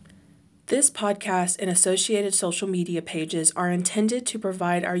This podcast and associated social media pages are intended to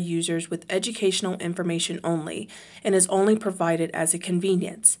provide our users with educational information only and is only provided as a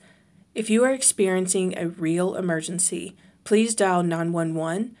convenience. If you are experiencing a real emergency, please dial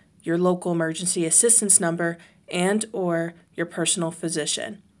 911, your local emergency assistance number, and/or your personal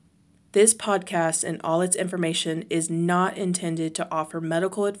physician. This podcast and all its information is not intended to offer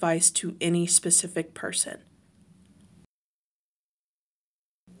medical advice to any specific person.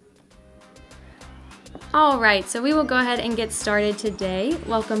 All right, so we will go ahead and get started today.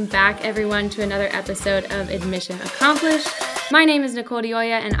 Welcome back, everyone, to another episode of Admission Accomplished. My name is Nicole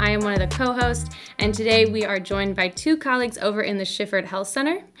Dioya, and I am one of the co-hosts, and today we are joined by two colleagues over in the Schiffert Health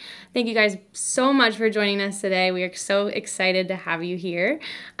Center. Thank you guys so much for joining us today. We are so excited to have you here.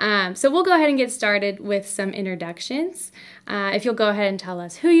 So we'll go ahead and get started with some introductions. If you'll go ahead and tell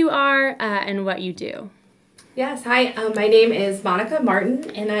us who you are and what you do. Yes, hi, my name is Monica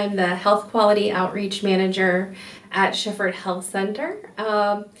Martin, and I'm the Health Quality Outreach Manager at Schiffert Health Center.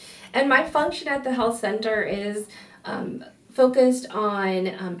 And my function at the Health Center is focused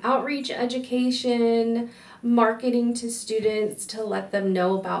on outreach education, marketing to students to let them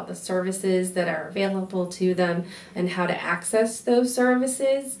know about the services that are available to them and how to access those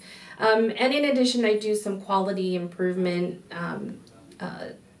services. And in addition, I do some quality improvement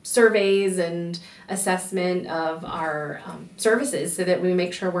surveys and assessment of our services so that we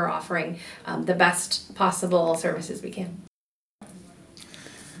make sure we're offering the best possible services we can.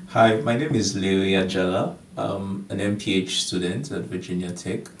 Hi, my name is Larry Ajala. I'm an MPH student at Virginia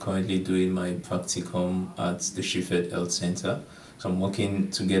Tech, currently doing my practicum at the Schiffert Health Center. So I'm working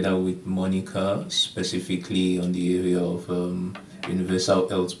together with Monica specifically on the area of universal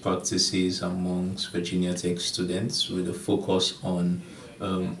health practices amongst Virginia Tech students with a focus on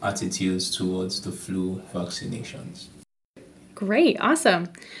attitudes towards the flu vaccinations. Great, awesome.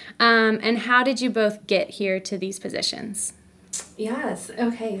 And how did you both get here to these positions? Yes,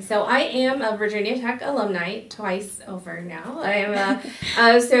 okay, so I am a Virginia Tech alumni twice over now. I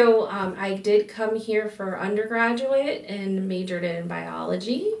did come here for undergraduate and majored in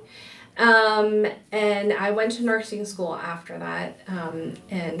biology. And I went to nursing school after that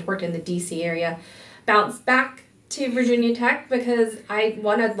and worked in the DC area. Bounced back to Virginia Tech because I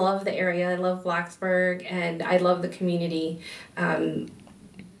love the area. I love Blacksburg, and I love the community of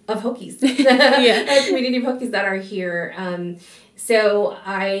Hokies. Community of Hokies that are here. So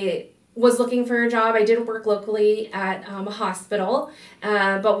I was looking for a job. I did work locally at a hospital,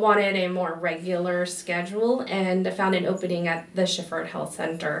 but wanted a more regular schedule, and found an opening at the Schiffert Health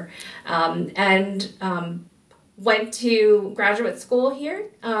Center, and went to graduate school here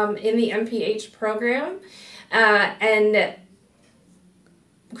in the MPH program. And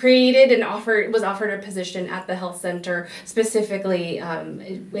created and was offered a position at the health center, specifically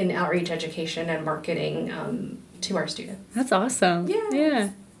in outreach education and marketing to our students. That's awesome.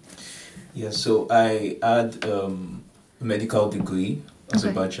 Yeah, so I had a medical degree as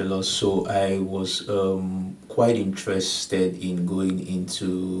a bachelor, so I was quite interested in going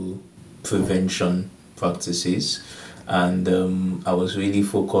into prevention practices. And I was really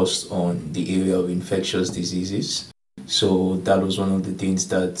focused on the area of infectious diseases. So that was one of the things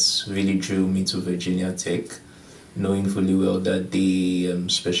that really drew me to Virginia Tech, knowing fully well that they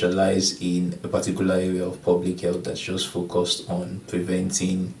specialize in a particular area of public health that's just focused on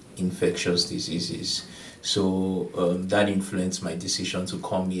preventing infectious diseases. So that influenced my decision to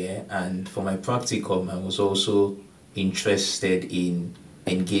come here. And for my practicum, I was also interested in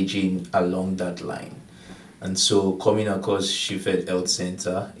engaging along that line. And so coming across Schiffert Health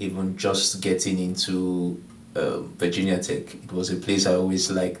Center, even just getting into Virginia Tech, it was a place I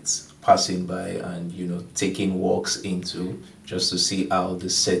always liked passing by and, taking walks into just to see how the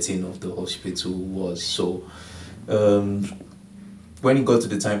setting of the hospital was. So when it got to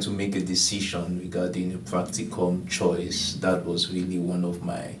the time to make a decision regarding a practicum choice, that was really one of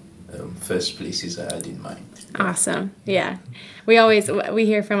my first places I had in mind. Awesome. Yeah. We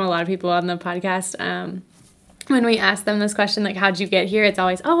hear from a lot of people on the podcast, when we ask them this question, like, how'd you get here? It's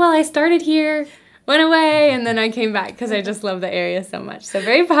always, oh, well, I started here, went away, and then I came back because I just love the area so much. So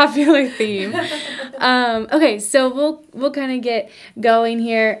very popular theme. Okay, so we'll kind of get going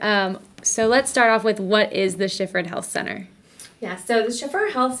here. So let's start off with, what is the Schiffert Health Center? Yeah, so the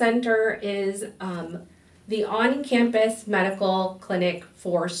Schiffert Health Center is the on-campus medical clinic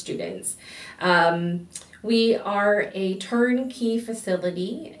for students. We are a turnkey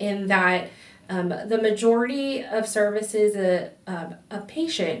facility in that The majority of services a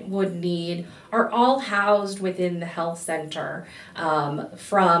patient would need are all housed within the health center,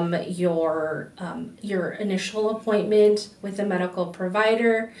 from your initial appointment with a medical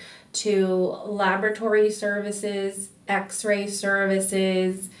provider to laboratory services, x-ray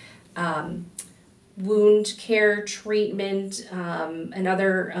services, wound care treatment, and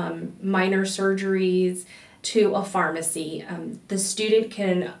other minor surgeries, to a pharmacy. The student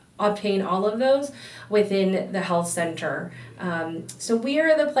can obtain all of those within the health center. So we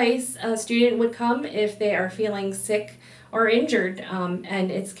are the place a student would come if they are feeling sick or injured,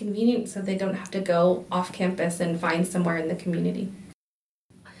 and it's convenient so they don't have to go off campus and find somewhere in the community.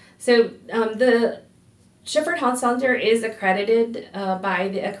 So the Schiffert Health Center is accredited by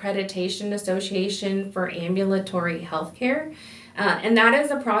the Accreditation Association for Ambulatory Healthcare, and that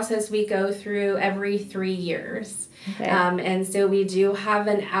is a process we go through every 3 years. Okay. And so we do have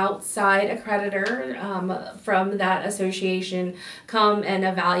an outside accreditor from that association come and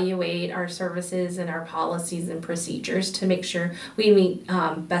evaluate our services and our policies and procedures to make sure we meet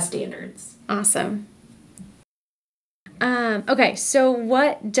best standards. Awesome. Okay, so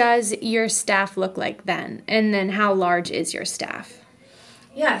what does your staff look like then? And then how large is your staff?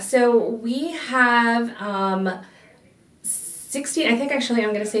 Yeah, so we have 16, I think actually I'm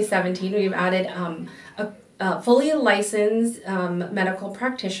going to say 17. We've added fully licensed medical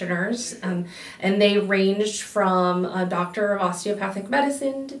practitioners, and they range from a doctor of osteopathic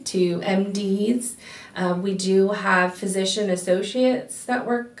medicine to MDs. We do have physician associates that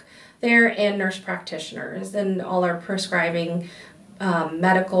work there and nurse practitioners, and all our prescribing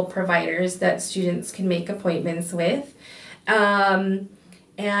medical providers that students can make appointments with.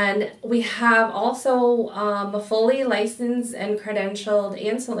 And we have also a fully licensed and credentialed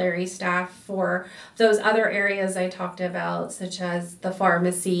ancillary staff for those other areas I talked about, such as the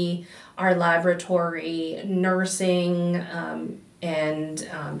pharmacy, our laboratory, nursing, and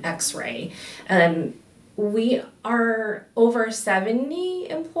x-ray. We are over 70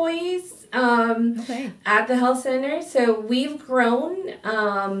 employees at the health center, so we've grown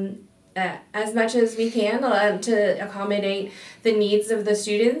as much as we can to accommodate the needs of the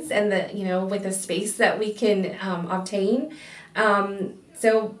students and with the space that we can obtain. And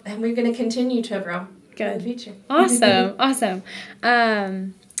we're going to continue to grow in the future. Awesome.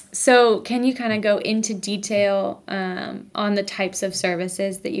 So can you kind of go into detail on the types of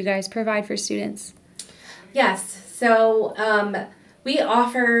services that you guys provide for students? Yes. So we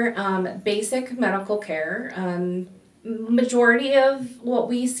offer basic medical care. Majority of what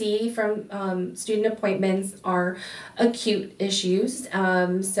we see from student appointments are acute issues.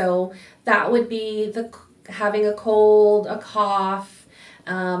 So that would be having a cold, a cough,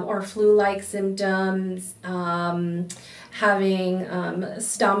 or flu-like symptoms, having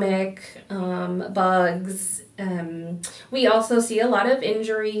stomach bugs. We also see a lot of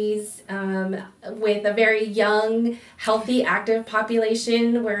injuries with a very young, healthy, active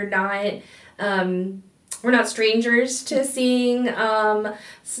population. We're not strangers to seeing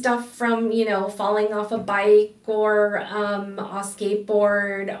stuff from, falling off a bike or a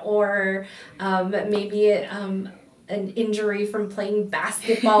skateboard, or maybe an injury from playing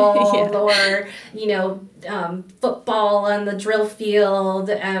basketball or, football on the drill field.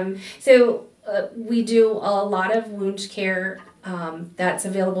 So we do a lot of wound care that's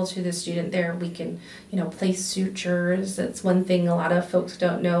available to the student there. We can, place sutures. That's one thing a lot of folks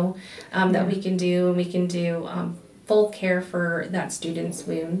don't know that we can do. And we can do full care for that student's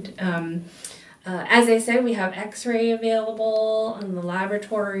wound. As I said, we have x-ray available in the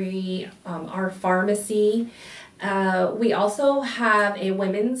laboratory, our pharmacy. We also have a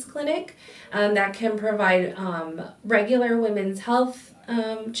women's clinic that can provide regular women's health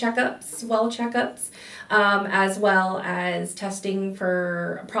checkups, as well as testing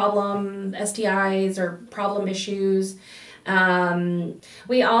for problem STIs or problem issues.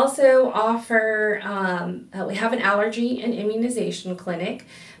 We also offer, we have an allergy and immunization clinic.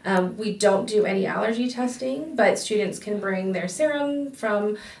 We don't do any allergy testing, but students can bring their serum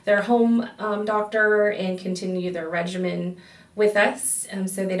from their home doctor and continue their regimen with us,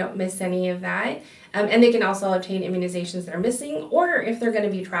 so they don't miss any of that. And they can also obtain immunizations they're missing, or if they're going to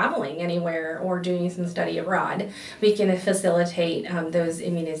be traveling anywhere or doing some study abroad, we can facilitate those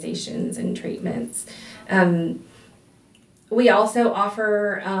immunizations and treatments. We also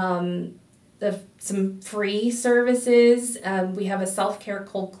offer some free services. We have a self-care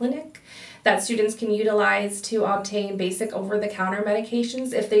cold clinic that students can utilize to obtain basic over-the-counter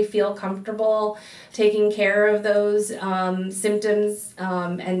medications if they feel comfortable taking care of those symptoms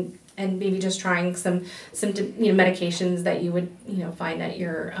and and maybe just trying some medications that you would find at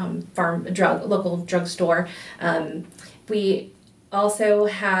your local drugstore. We also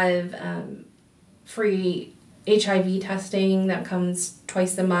have free HIV testing that comes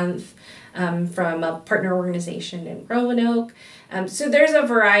twice a month from a partner organization in Roanoke. So there's a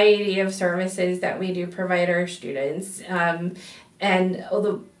variety of services that we do provide our students. And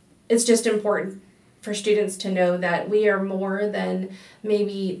although it's just important for students to know that we are more than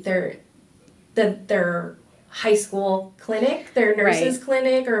maybe their high school clinic, their nurse's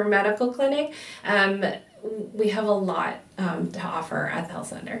clinic or medical clinic. We have a lot to offer at the health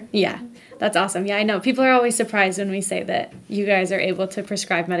center. Yeah, that's awesome. Yeah, I know. People are always surprised when we say that you guys are able to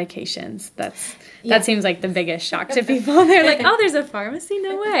prescribe medications. That seems like the biggest shock to people. They're like, oh, there's a pharmacy?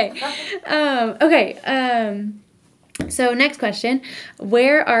 No way. Okay. So next question,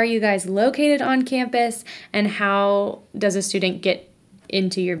 where are you guys located on campus, and how does a student get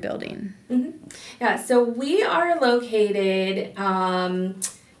into your building? Mm-hmm. Yeah, so we are located at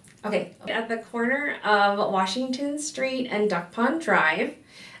the corner of Washington Street and Duck Pond Drive.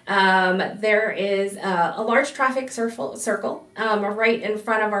 There is a large traffic circle right in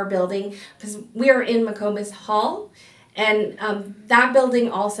front of our building, because we are in McComas Hall, and that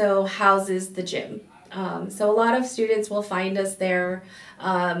building also houses the gym. So a lot of students will find us there.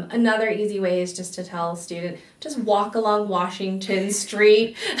 Another easy way is just to tell a student, just walk along Washington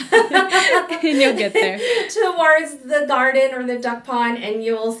Street. And you'll get there. Towards the garden or the duck pond, and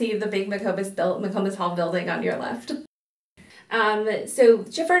you will see the big McComas Hall building on your left. So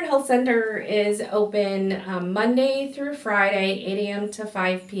Schiffert Health Center is open Monday through Friday, 8 a.m. to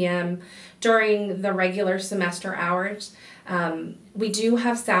 5 p.m. during the regular semester hours. We do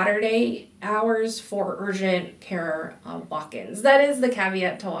have Saturday hours for urgent care walk-ins. That is the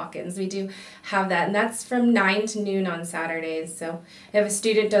caveat to walk-ins. We do have that, and that's from 9 to noon on Saturdays. So if a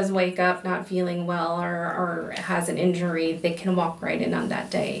student does wake up not feeling well or has an injury, they can walk right in on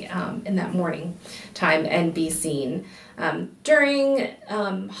that day in that morning time and be seen. During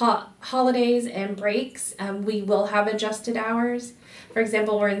holidays and breaks, we will have adjusted hours. For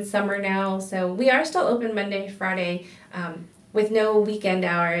example, we're in summer now, so we are still open Monday, Friday, with no weekend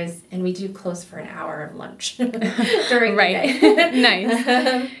hours, and we do close for an hour of lunch during the day.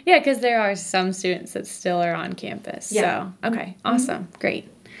 Nice. Yeah, because there are some students that still are on campus. Yeah. So, okay, awesome. Great.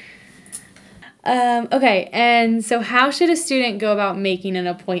 Okay, and so how should a student go about making an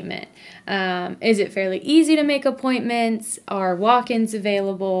appointment? Is it fairly easy to make appointments? Are walk-ins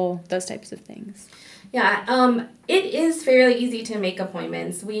available? Those types of things. Yeah, it is fairly easy to make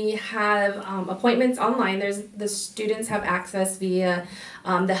appointments. We have appointments online. The students have access via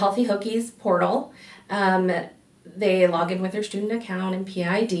the Healthy Hokies portal. They log in with their student account and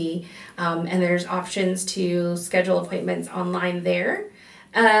PID, and there's options to schedule appointments online there.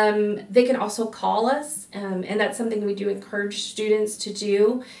 They can also call us, and that's something we do encourage students to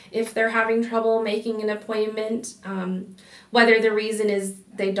do if they're having trouble making an appointment, whether the reason is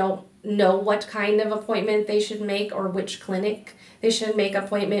they don't know what kind of appointment they should make or which clinic they should make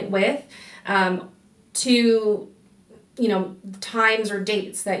appointment with, to times or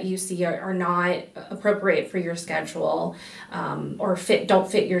dates that you see are not appropriate for your schedule, or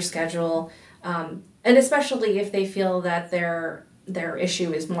don't fit your schedule, and especially if they feel that their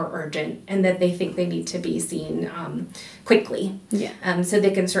issue is more urgent and that they think they need to be seen quickly. Yeah. So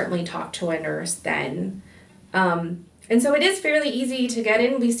they can certainly talk to a nurse then. And so it is fairly easy to get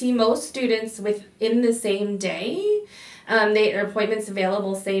in. We see most students within the same day. Their appointments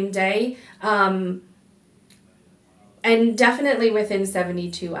available same day. And definitely within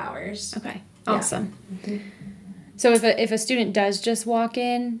 72 hours. Okay, awesome. Yeah. Mm-hmm. So if a student does just walk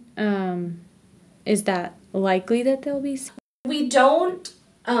in, is that likely that they'll be seen? We don't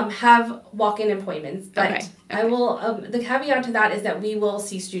have walk-in appointments, but okay. I will. The caveat to that is that we will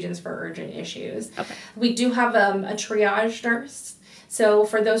see students for urgent issues. Okay. We do have a triage nurse. So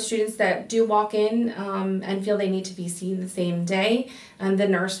for those students that do walk in and feel they need to be seen the same day, the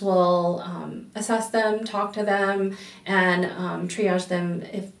nurse will assess them, talk to them, and triage them.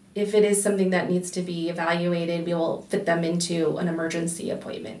 If it is something that needs to be evaluated, we will fit them into an emergency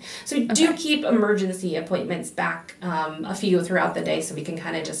appointment. So we do keep emergency appointments back a few throughout the day, so we can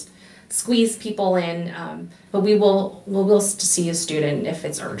kind of just squeeze people in. But we'll see a student if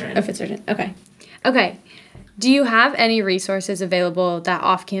it's urgent. If it's urgent, okay. Okay. Do you have any resources available that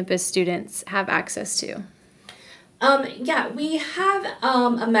off-campus students have access to? Yeah, we have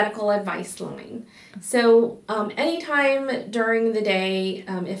a medical advice line. So anytime during the day,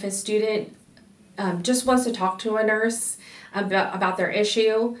 if a student just wants to talk to a nurse about their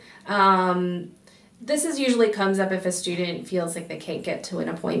issue, this is usually comes up if a student feels like they can't get to an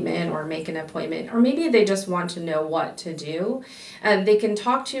appointment or make an appointment, or maybe they just want to know what to do. They can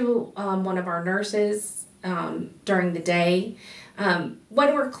talk to one of our nurses during the day. When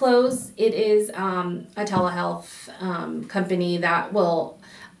we're closed, it is a telehealth company that will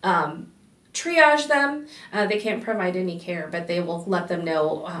triage them. They can't provide any care, but they will let them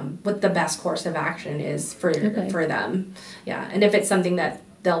know what the best course of action is for them. Yeah, and if it's something that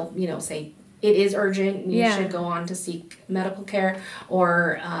they'll say it is urgent, you should go on to seek medical care,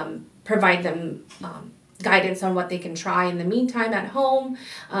 or provide them guidance on what they can try in the meantime at home,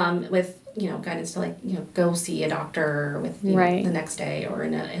 with guidance to go see a doctor with the next day or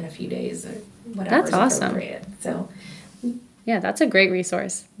in a few days or whatever is appropriate. So yeah, that's a great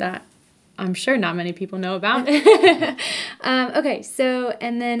resource that I'm sure not many people know about. Okay, so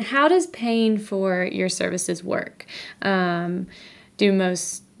and then how does paying for your services work? Do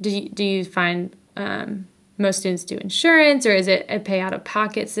you find most students do insurance, or is it a pay out of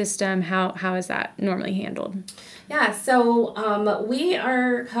pocket system? How is that normally handled? Yeah, so we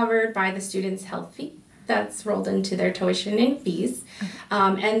are covered by the student's health fee that's rolled into their tuition and fees.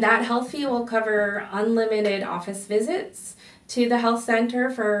 And that health fee will cover unlimited office visits to the health center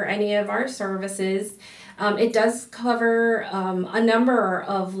for any of our services. It does cover a number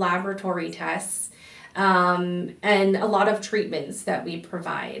of laboratory tests and a lot of treatments that we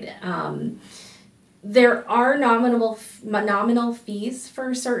provide. There are nominal fees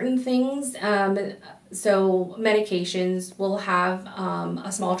for certain things. So medications will have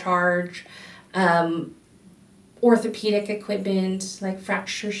a small charge. Orthopedic equipment like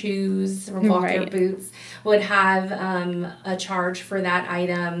fracture shoes or walker boots would have a charge for that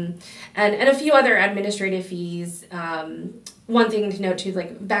item, and a few other administrative fees. One thing to note too,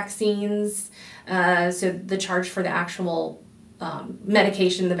 like vaccines, so the charge for the actual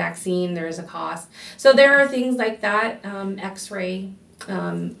medication, the vaccine, there is a cost. So there are things like that, x-ray,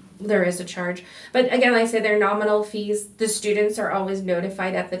 there is a charge. But again, like I said, they're nominal fees. The students are always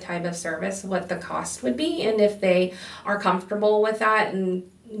notified at the time of service what the cost would be, and if they are comfortable with that, and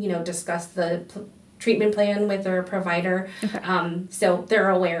discuss the treatment plan with their provider. So they're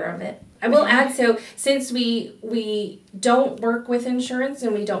aware of it. I will add, so since we don't work with insurance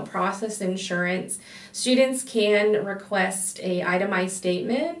and we don't process insurance, students can request a itemized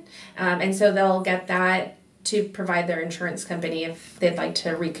statement, and so they'll get that to provide their insurance company if they'd like to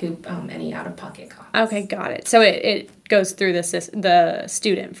recoup any out-of-pocket costs. Okay, got it. So it goes through the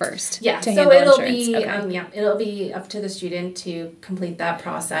student first. Yeah, to so handle it'll insurance. be it'll be up to the student to complete that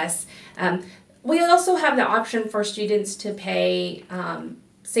process. We also have the option for students to pay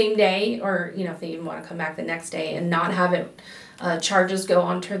same day, or if they even want to come back the next day and not have it charges go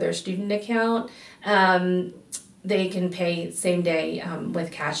onto their student account. They can pay same day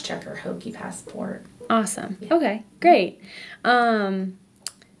with cash check or Hokey Passport. Awesome. Yeah. Okay, great.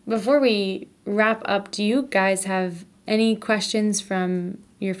 Before we wrap up, do you guys have any questions from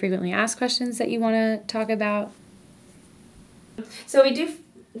your frequently asked questions that you want to talk about? So we do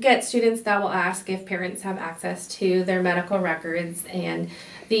get students that will ask if parents have access to their medical records, and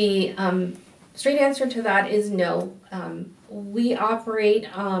the straight answer to that is no. We operate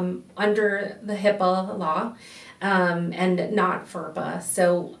under the HIPAA law. And not FERPA.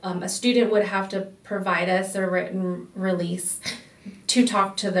 So a student would have to provide us a written release to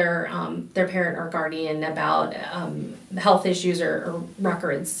talk to their parent or guardian about health issues or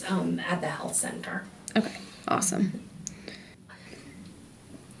records at the health center. Okay, awesome.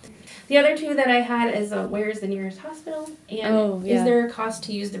 The other two that I had is where is the nearest hospital, and is there a cost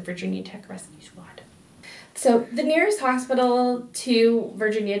to use the Virginia Tech Rescue Squad? So the nearest hospital to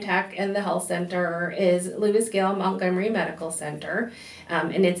Virginia Tech and the health center is Lewis Gale Montgomery Medical Center,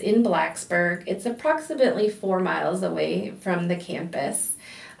 and it's in Blacksburg. It's approximately 4 miles away from the campus.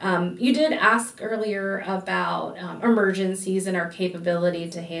 You did ask earlier about emergencies and our capability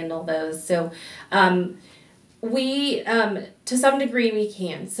to handle those. So we, to some degree, we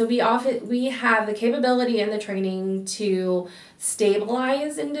can. So we have the capability and the training to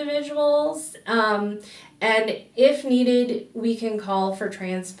stabilize individuals. And if needed, we can call for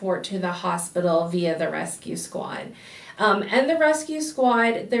transport to the hospital via the rescue squad. And the rescue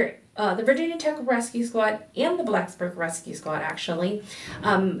squad, the Virginia Tech Rescue Squad and the Blacksburg Rescue Squad actually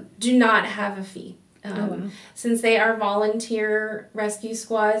do not have a fee. Since they are volunteer rescue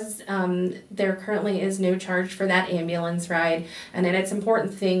squads, there currently is no charge for that ambulance ride. And then it's an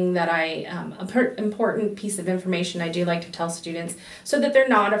important thing that important piece of information I do like to tell students so that they're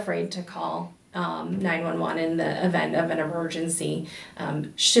not afraid to call 911 in the event of an emergency,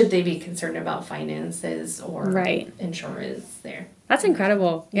 should they be concerned about finances or insurance there. That's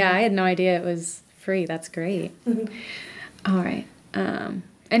incredible. Yeah, I had no idea it was free. That's great. All right.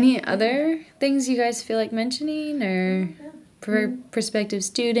 Any other things you guys feel like mentioning, or for prospective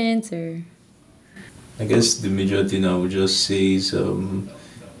students, or? I guess the major thing I would just say is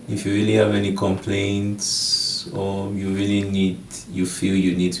if you really have any complaints or you feel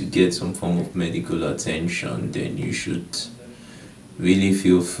you need to get some form of medical attention, then you should really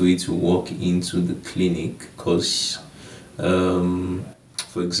feel free to walk into the clinic, because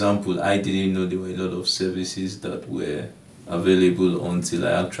for example, I didn't know there were a lot of services that were available until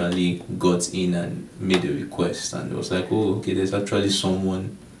I actually got in and made a request, and it was like, oh, okay, there's actually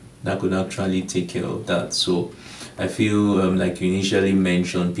someone that could actually take care of that. So I feel like you initially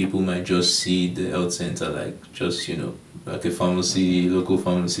mentioned, people might just see the health center like just, like a pharmacy, local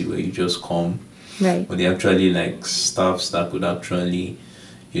pharmacy where you just come. Right. But they actually like staffs that could actually,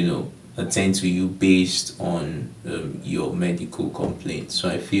 attend to you based on your medical complaint. So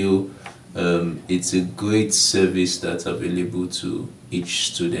I feel it's a great service that's available to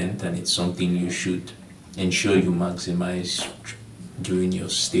each student, and it's something you should ensure you maximize during your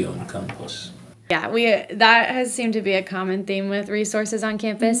stay on campus. Yeah, that has seemed to be a common theme with resources on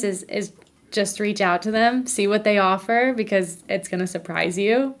campus is just reach out to them, see what they offer, because it's going to surprise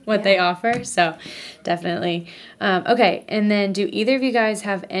you what they offer. So definitely. Okay, and then do either of you guys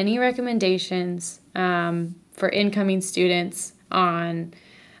have any recommendations for incoming students on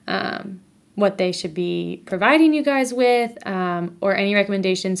what they should be providing you guys with, or any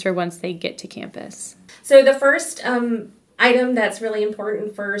recommendations for once they get to campus? So the first item that's really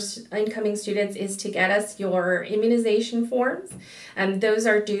important for incoming students is to get us your immunization forms. Those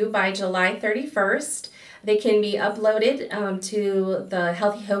are due by July 31st. They can be uploaded to the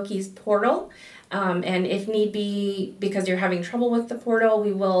Healthy Hokies portal. And if need be, because you're having trouble with the portal,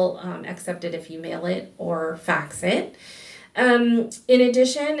 we will accept it if you mail it or fax it. In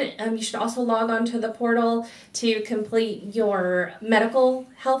addition, you should also log on to the portal to complete your medical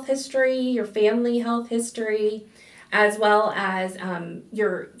health history, your family health history, as well as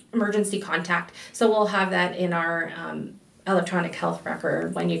your emergency contact. So we'll have that in our electronic health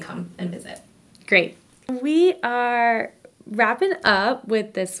record when you come and visit. Great. We are wrapping up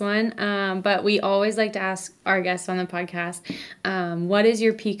with this one, but we always like to ask our guests on the podcast, what is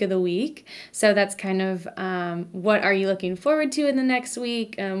your peak of the week? So that's kind of what are you looking forward to in the next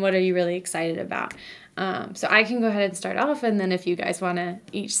week? What are you really excited about? So I can go ahead and start off, and then if you guys want to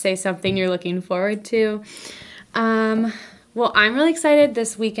each say something you're looking forward to. Well, I'm really excited.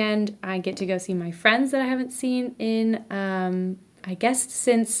 This weekend I get to go see my friends that I haven't seen in, I guess,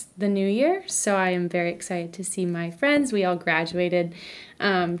 since the new year. So I am very excited to see my friends. We all graduated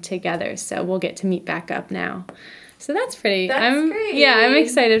together, so we'll get to meet back up now. So that's pretty. That's great. Yeah, I'm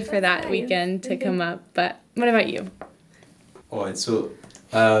excited for That's that nice. weekend to come up. But what about you? All right, so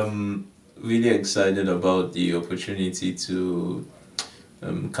really excited about the opportunity to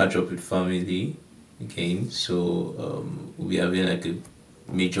catch up with family again. So we'll be having like a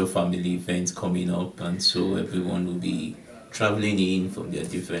major family event coming up, and so everyone will be traveling in from their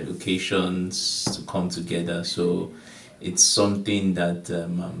different locations to come together. So it's something that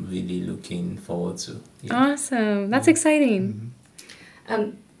I'm really looking forward to. Yeah. Awesome. That's exciting.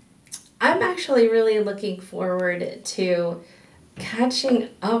 I'm actually really looking forward to catching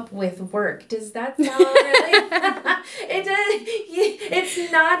up with work. Does that sound really? It does.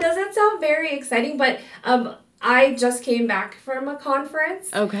 It's not. Doesn't sound very exciting, but I just came back from a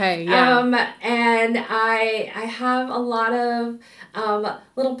conference. Okay. Yeah. And I have a lot of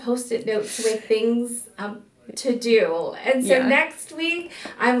little Post-it notes with things to do. And so next week,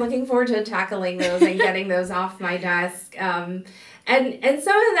 I'm looking forward to tackling those and getting those off my desk. And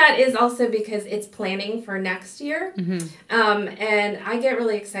some of that is also because it's planning for next year. And I get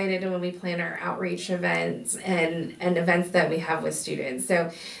really excited when we plan our outreach events and events that we have with students. So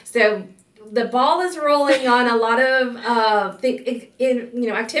the ball is rolling on a lot of activities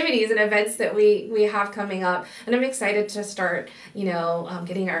and events that we have coming up, and I'm excited to start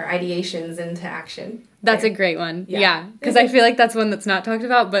getting our ideations into action. That's a great one. Yeah, because I feel like that's one that's not talked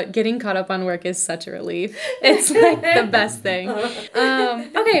about, but getting caught up on work is such a relief. It's like the best thing.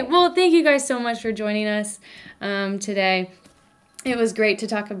 Okay, well, thank you guys so much for joining us today. It was great to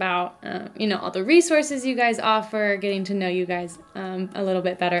talk about, all the resources you guys offer, getting to know you guys a little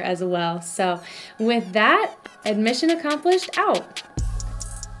bit better as well. So with that, admission accomplished, out.